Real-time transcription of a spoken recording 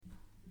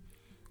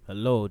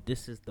Hello,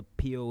 this is the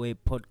POA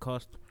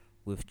podcast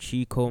with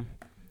Chico,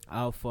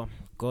 Alpha,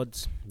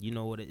 Gods. You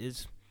know what it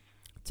is.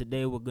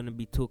 Today we're gonna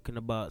be talking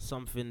about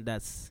something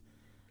that's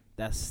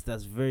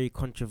very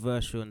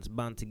controversial and it's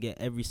bound to get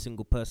every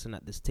single person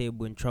at this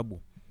table in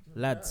trouble.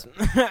 Lads,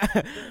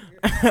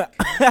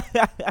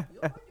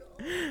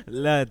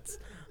 lads,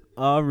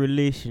 are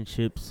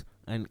relationships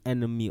an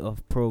enemy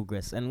of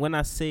progress? And when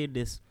I say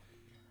this,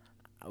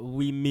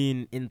 we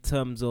mean in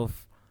terms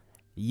of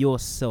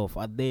yourself.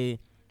 Are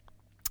they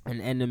an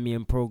enemy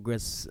in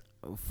progress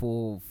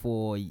for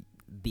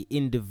the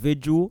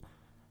individual,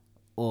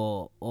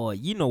 or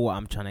you know what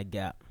I'm trying to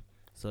get at.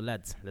 So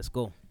lads, let's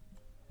go.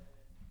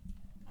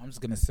 I'm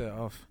just gonna set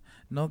off.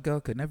 No girl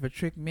could never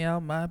trick me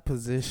out my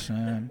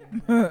position.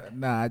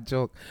 Nah, I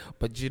joke.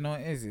 But you know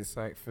what it is? It's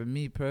like for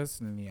me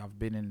personally, I've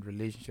been in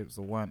relationships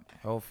that weren't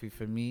healthy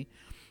for me,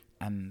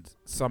 and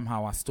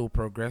somehow I still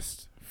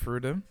progressed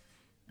through them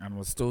and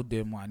was still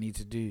doing what I need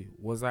to do.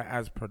 Was I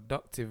as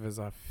productive as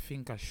I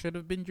think I should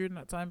have been during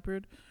that time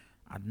period?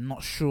 I'm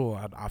not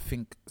sure. I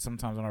think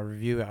sometimes when I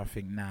review it, I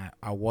think, nah,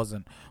 I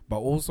wasn't. But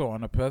also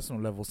on a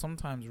personal level,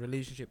 sometimes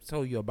relationships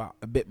tell you about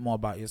a bit more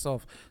about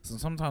yourself. So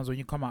sometimes when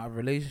you come out of a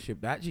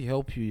relationship, they actually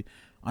help you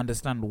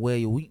understand where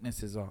your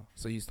weaknesses are.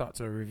 So you start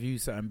to review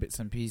certain bits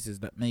and pieces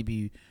that maybe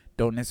you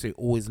don't necessarily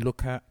always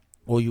look at,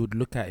 or you would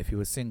look at if you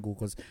were single.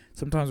 Because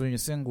sometimes when you're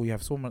single, you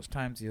have so much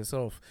time to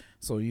yourself,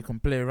 so you can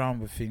play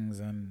around with things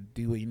and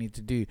do what you need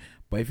to do.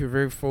 But if you're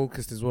very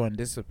focused as well and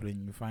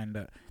disciplined, you find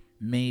that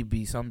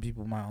maybe some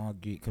people might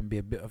argue it can be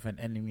a bit of an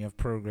enemy of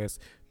progress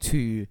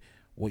to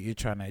what you're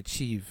trying to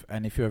achieve.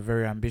 And if you're a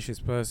very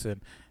ambitious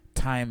person,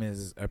 time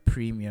is a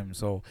premium.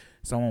 So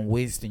someone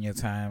wasting your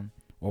time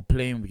or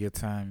playing with your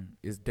time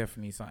is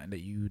definitely something that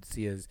you would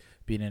see as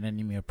being an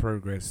enemy of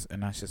progress.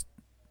 And that's just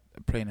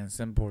plain and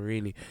simple,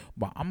 really.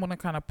 But I'm going to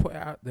kind of put it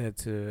out there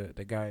to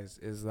the guys,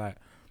 is like,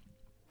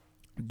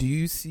 do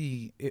you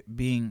see it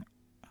being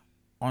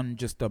on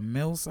just the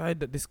male side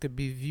that this could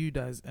be viewed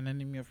as an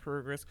enemy of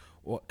progress,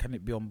 or can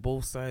it be on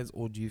both sides?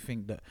 Or do you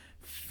think that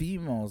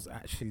females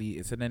actually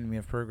it's an enemy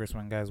of progress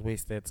when guys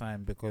waste their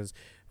time? Because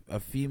a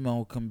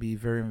female can be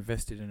very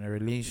invested in a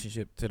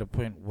relationship to the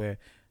point where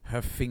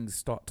her things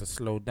start to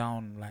slow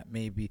down, like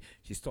maybe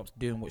she stops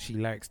doing what she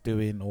likes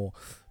doing, or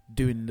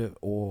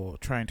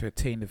trying to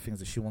attain the things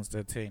that she wants to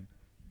attain.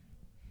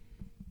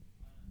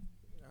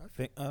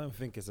 I don't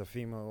think it's a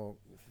female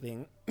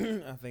thing.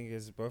 I think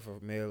it's both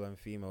a male and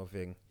female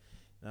thing.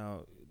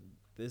 Now,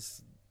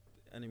 this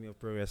enemy of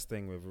progress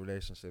thing with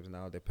relationships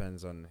now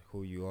depends on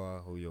who you are,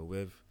 who you're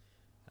with,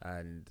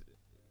 and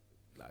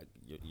like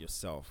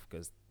yourself.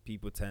 Because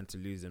people tend to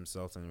lose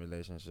themselves in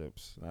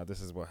relationships. Now,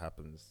 this is what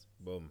happens.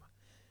 Boom.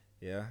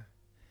 Yeah,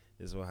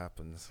 this is what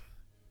happens.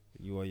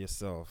 You are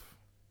yourself.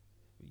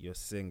 You're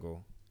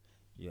single.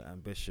 You're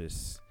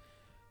ambitious.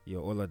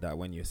 You're all of that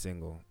when you're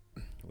single.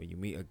 When you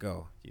meet a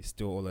girl, you're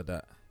still all of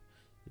that.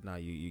 Now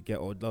you get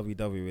all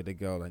lovey-dovey with the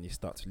girl, and you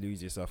start to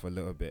lose yourself a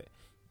little bit.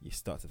 You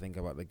start to think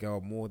about the girl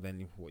more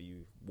than what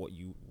you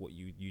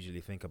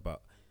usually think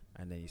about,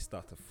 and then you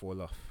start to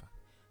fall off.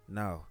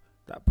 Now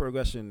that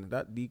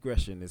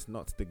degression is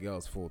not the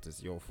girl's fault;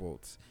 it's your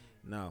fault.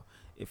 Now,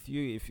 if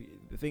you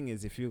the thing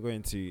is, if you're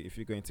going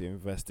to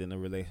invest in a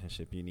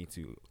relationship, you need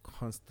to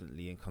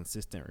constantly and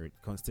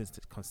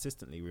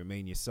consistently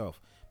remain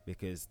yourself,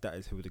 because that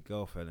is who the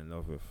girl fell in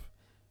love with,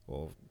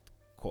 or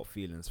caught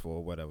feelings for,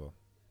 or whatever.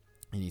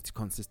 You need to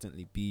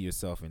consistently be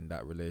yourself in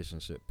that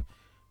relationship.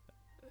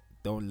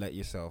 Don't let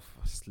yourself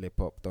slip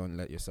up. Don't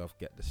let yourself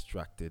get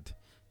distracted.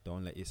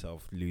 Don't let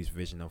yourself lose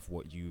vision of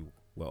what you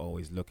were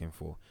always looking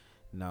for.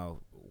 Now,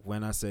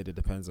 when I said it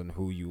depends on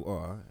who you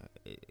are,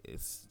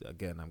 it's,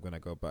 again, I'm going to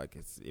go back.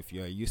 It's, if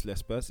you're a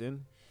useless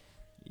person,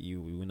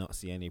 you will not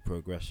see any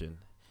progression.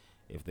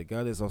 If the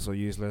girl is also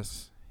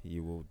useless,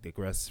 you will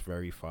digress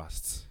very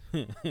fast.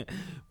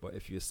 But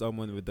if you're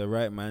someone with the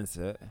right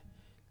mindset,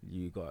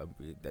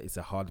 it's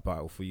a hard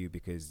battle for you,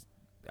 because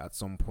at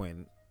some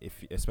point,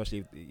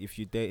 especially if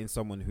you're dating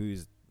someone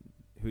who's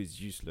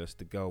useless,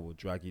 the girl will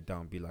drag you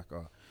down, be like,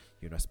 oh,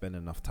 you're not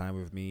spending enough time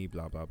with me,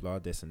 blah blah blah,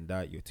 this and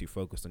that, you're too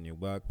focused on your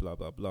work, blah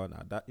blah blah.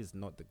 Now that is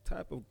not the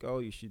type of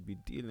girl you should be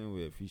dealing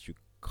with. You should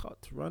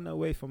run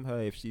away from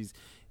her if she's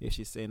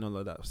saying all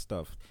of that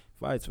stuff.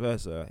 Vice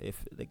versa,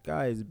 if the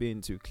guy is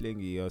being too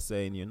clingy or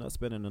saying you're not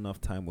spending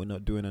enough time, we're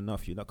not doing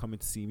enough, you're not coming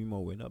to see me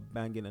more, we're not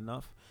banging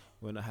enough,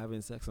 we're not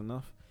having sex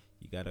enough,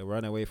 you gotta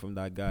run away from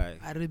that guy.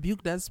 I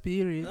rebuke that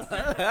spirit.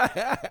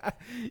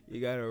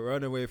 You gotta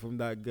run away from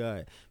that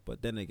guy.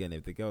 But then again,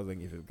 if the girl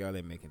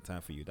ain't making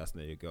time for you, that's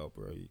not your girl,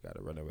 bro. You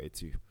gotta run away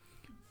too.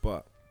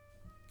 But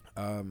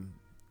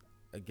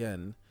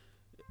again,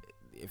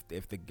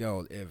 if the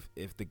girl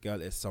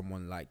is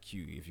someone like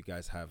you, if you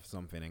guys have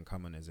something in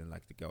common, as in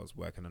like the girl's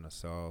working on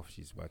herself,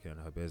 she's working on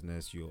her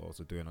business, you're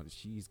also doing all this,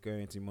 she's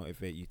going to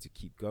motivate you to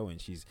keep going.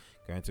 She's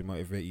going to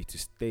motivate you to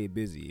stay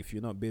busy. If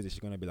you're not busy, she's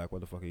gonna be like,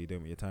 what the fuck are you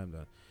doing with your time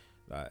then?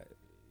 Like,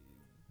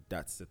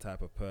 that's the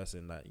type of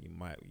person that you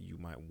might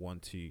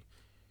want to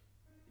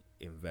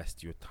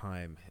invest your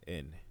time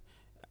in.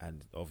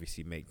 and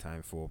obviously make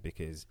time for,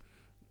 because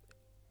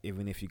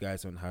even if you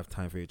guys don't have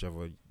time for each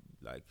other,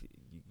 like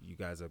you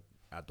guys are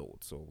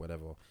adults or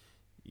whatever,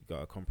 you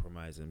gotta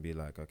compromise and be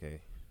like, okay,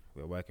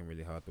 we're working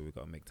really hard, but we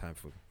gotta make time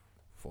for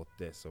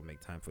this or make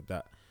time for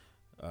that.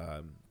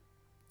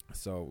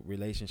 So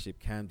relationship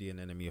can be an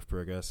enemy of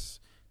progress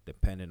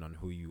depending on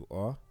who you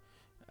are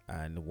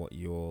and what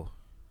your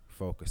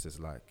focus is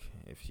like.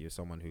 If you're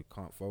someone who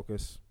can't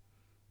focus,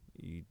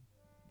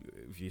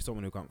 if you're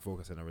someone who can't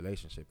focus in a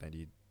relationship, then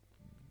you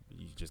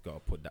just gotta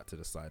put that to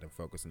the side and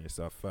focus on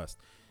yourself first.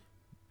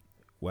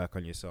 Work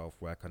on yourself,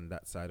 work on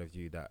that side of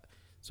you that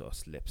sort of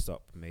slips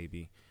up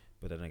maybe.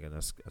 But then again,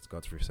 as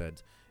Godfrey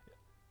said,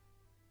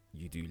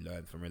 you do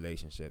learn from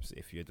relationships.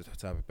 If you're the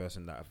type of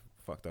person that have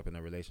fucked up in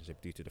a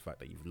relationship due to the fact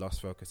that you've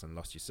lost focus and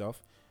lost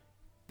yourself,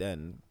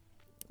 then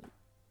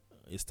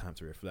it's time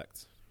to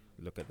reflect.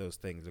 Look at those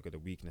things, look at the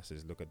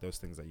weaknesses, look at those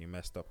things that you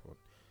messed up on.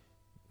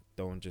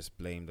 Don't just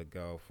blame the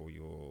girl for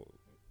your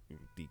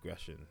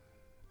digression,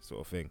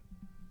 sort of thing.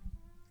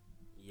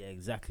 Yeah,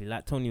 exactly.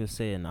 Like Tony was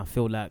saying, I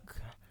feel like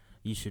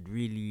you should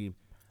really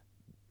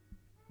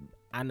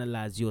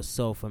analyze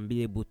yourself and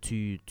be able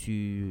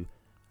to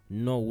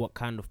know what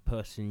kind of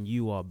person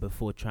you are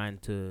before trying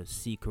to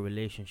seek a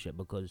relationship,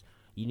 because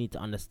you need to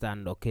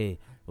understand, okay,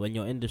 when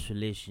you're in this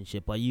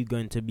relationship, are you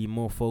going to be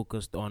more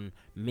focused on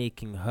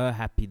making her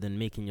happy than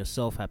making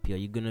yourself happy? Are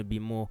you going to be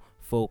more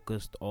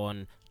focused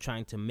on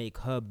trying to make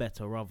her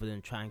better rather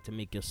than trying to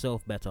make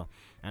yourself better?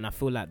 And I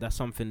feel like that's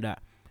something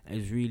that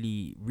is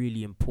really,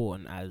 really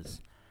important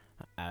as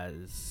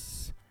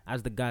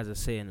the guys are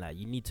saying. Like,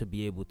 you need to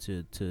be able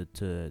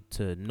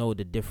to know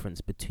the difference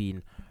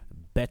between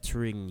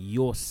bettering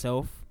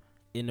yourself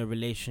in a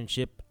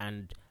relationship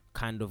and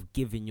kind of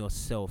giving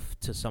yourself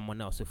to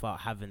someone else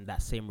without having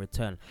that same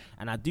return.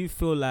 And I do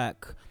feel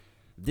like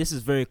this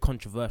is very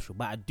controversial,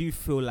 but I do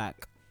feel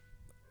like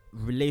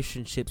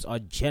relationships are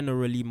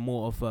generally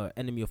more of an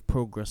enemy of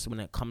progress when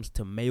it comes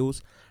to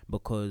males,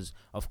 because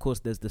of course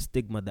there's the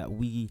stigma that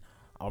we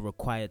are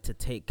required to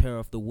take care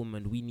of the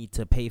woman. We need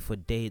to pay for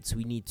dates.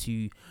 We need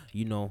to,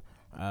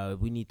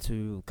 we need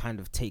to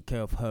kind of take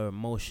care of her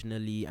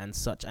emotionally and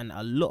such. And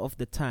a lot of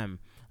the time,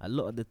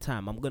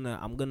 I'm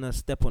gonna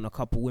step on a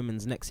couple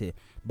women's necks here,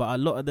 but a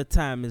lot of the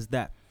time it's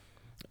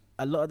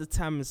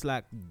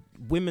like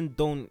women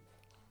don't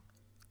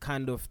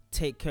kind of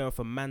take care of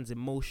a man's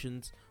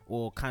emotions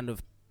or kind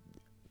of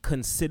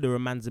consider a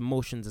man's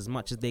emotions as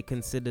much as they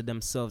consider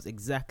themselves.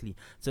 Exactly.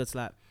 So it's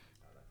like,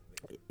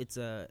 it's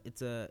a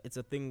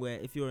thing where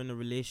if you're in a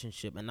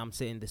relationship, and I'm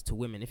saying this to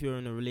women, if you're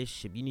in a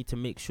relationship, you need to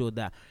make sure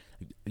that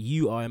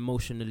you are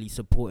emotionally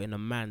supporting a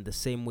man the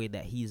same way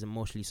that he's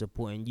emotionally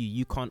supporting you.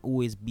 You can't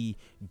always be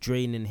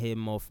draining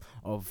him of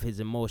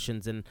his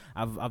emotions. And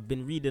I've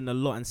been reading a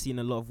lot and seeing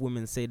a lot of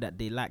women say that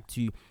they like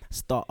to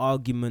start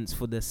arguments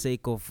for the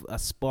sake of a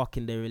spark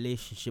in their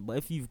relationship. But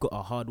if you've got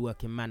a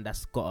hardworking man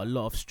that's got a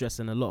lot of stress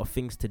and a lot of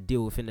things to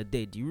deal with in a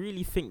day, do you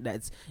really think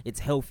that it's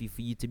healthy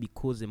for you to be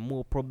causing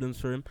more problems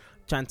for him,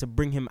 trying to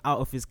bring him out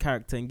of his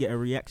character and get a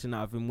reaction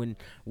out of him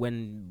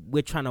when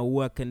we're trying to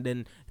work and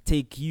then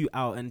take you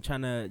out and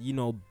trying to,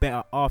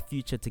 better our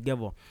future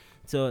together?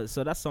 So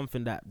that's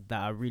something that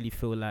I really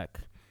feel like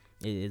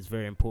is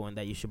very important,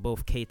 that you should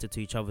both cater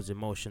to each other's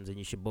emotions, and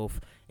you should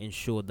both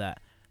ensure that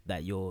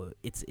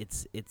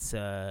it's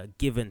a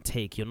give and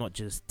take. You're not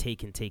just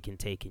taking.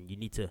 You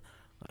need to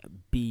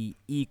be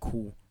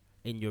equal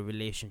in your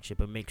relationship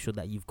and make sure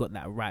that you've got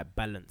that right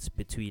balance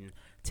between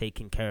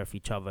taking care of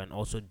each other and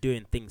also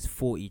doing things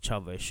for each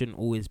other. It shouldn't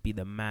always be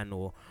the man,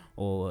 or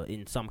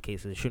in some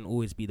cases it shouldn't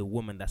always be the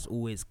woman that's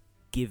always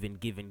giving.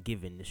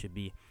 There should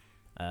be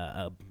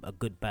a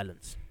good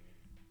balance.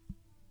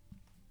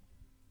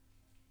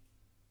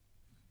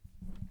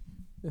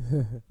 Do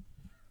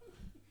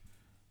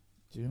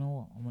you know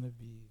what? I'm gonna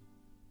be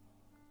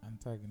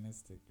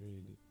antagonistic,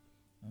 really,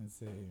 and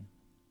say,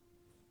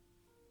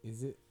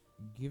 is it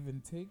give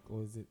and take,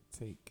 or is it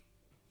take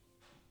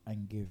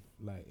and give?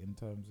 Like, in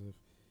terms of,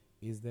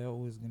 is there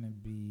always gonna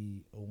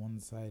be a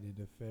one-sided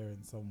affair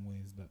in some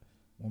ways, that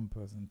one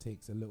person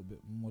takes a little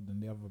bit more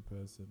than the other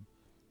person?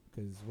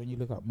 Because when you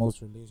look at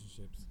most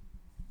relationships,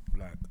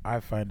 like I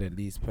find, at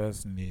least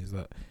personally, is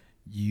that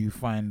you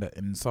find that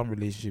in some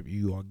relationship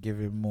you are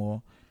giving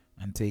more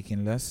and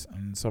taking less,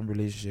 and some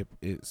relationship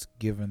it's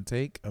give and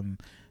take, and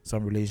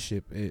some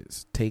relationship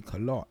it's take a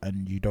lot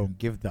and you don't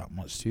give that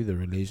much to the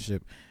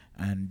relationship.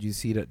 And you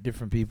see that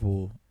different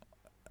people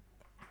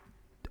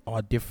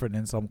are different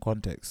in some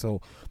context.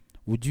 So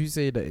would you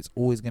say that it's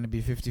always going to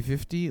be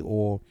 50-50,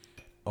 or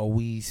are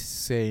we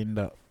saying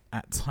that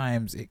at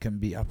times it can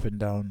be up and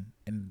down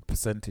in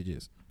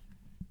percentages?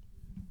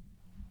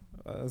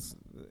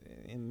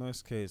 In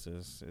most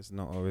cases, it's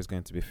not always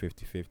going to be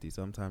 50-50.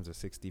 Sometimes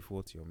it's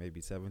 60-40 or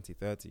maybe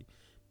 70-30.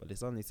 But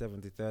it's only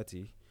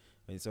 70-30.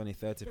 And it's only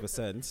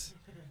 30%. It's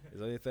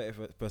only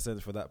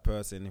 30% for that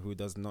person who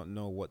does not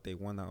know what they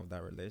want out of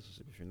that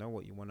relationship. If you know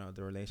what you want out of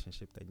the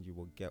relationship, then you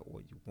will get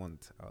what you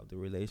want out of the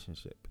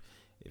relationship.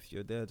 If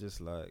you're there,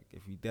 just like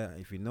if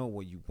you know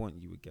what you want,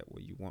 you would get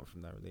what you want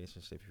from that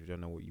relationship. If you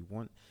don't know what you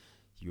want,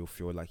 you'll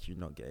feel like you're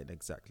not getting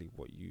exactly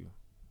what you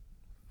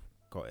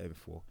got in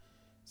for.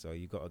 So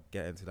you gotta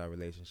get into that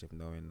relationship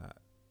knowing that,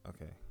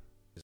 okay,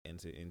 just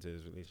into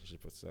this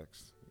relationship for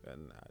sex,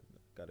 and I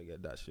gotta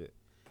get that shit.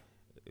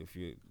 If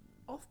you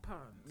Off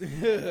pants.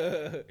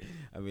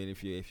 I mean,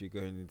 if you're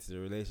going into the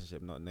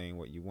relationship not knowing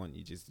what you want,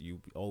 you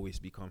always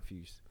be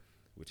confused,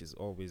 which is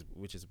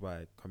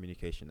why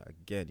communication,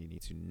 again, you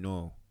need to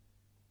know,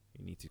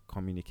 you need to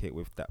communicate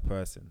with that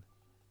person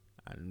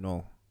and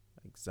know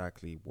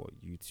exactly what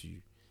you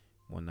two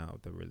want out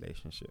of the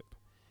relationship.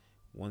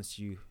 Once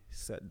you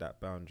set that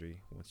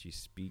boundary, once you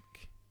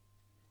speak,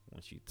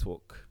 once you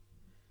talk,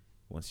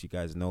 once you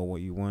guys know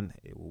what you want,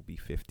 it will be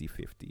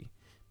 50-50,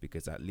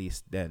 because at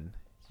least then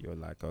you're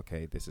like,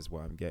 okay, this is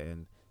what I'm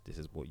getting, this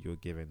is what you're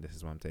giving, this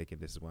is what I'm taking,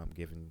 this is what I'm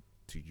giving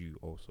to you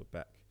also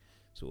back,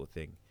 sort of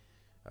thing.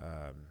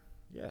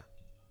 Yeah,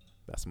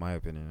 that's my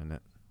opinion on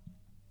it.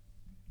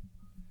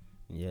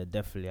 Yeah,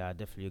 definitely. I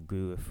definitely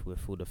agree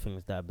with all the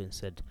things that have been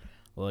said.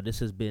 Well, this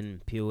has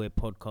been POA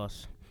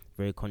Podcast.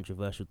 Very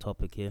controversial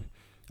topic here.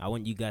 I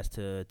want you guys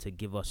to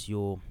give us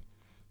your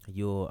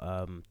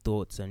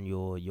thoughts and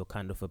your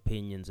kind of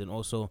opinions, and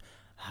also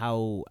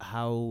how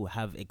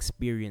have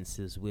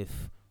experiences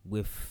with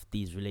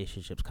these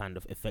relationships kind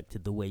of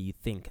affected the way you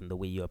think and the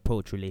way you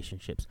approach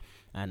relationships,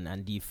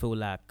 and do you feel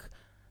like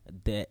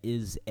there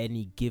is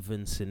any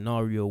given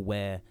scenario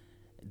where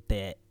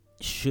there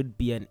should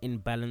be an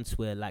imbalance,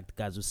 where, like the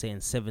guys were saying,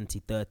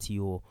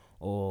 70-30,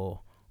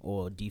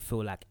 or do you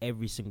feel like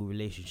every single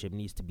relationship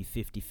needs to be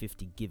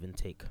 50-50 give and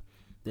take?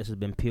 This has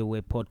been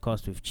POA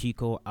Podcast with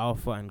Chico,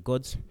 Alpha, and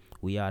Gods.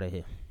 We out of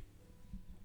here.